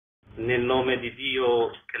Nel nome di Dio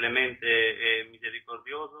clemente e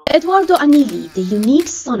misericordioso. Edoardo Agnelli, the unique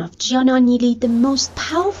son of Gianni Agnelli, the most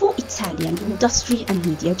powerful Italian industry and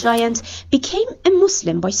media giant, became a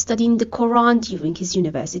Muslim by studying the Quran during his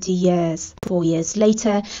university years. 4 years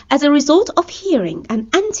later, as a result of hearing an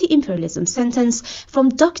anti-imperialism sentence from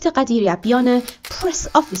Dr. Ghadiri Abyaneh, press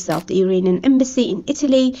officer of the Iranian embassy in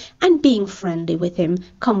Italy, and being friendly with him,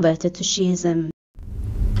 converted to Shiism.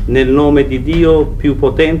 Nel nome di Dio più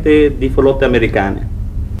potente di flotte americane.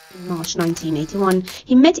 In March 1981,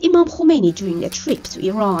 he met Imam Khomeini during a trip to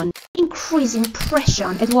Iran, increasing pressure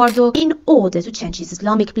on Edoardo in order to change his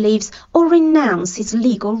Islamic beliefs or renounce his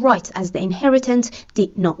legal rights as the inheritant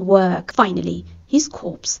did not work. Finally, his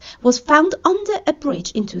corpse was found under a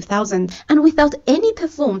bridge in 2000 and without any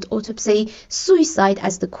performed autopsy, suicide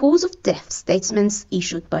as the cause of death statements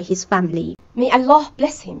issued by his family. May Allah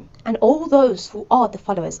bless him and all those who are the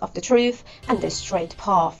followers of the truth and the straight path.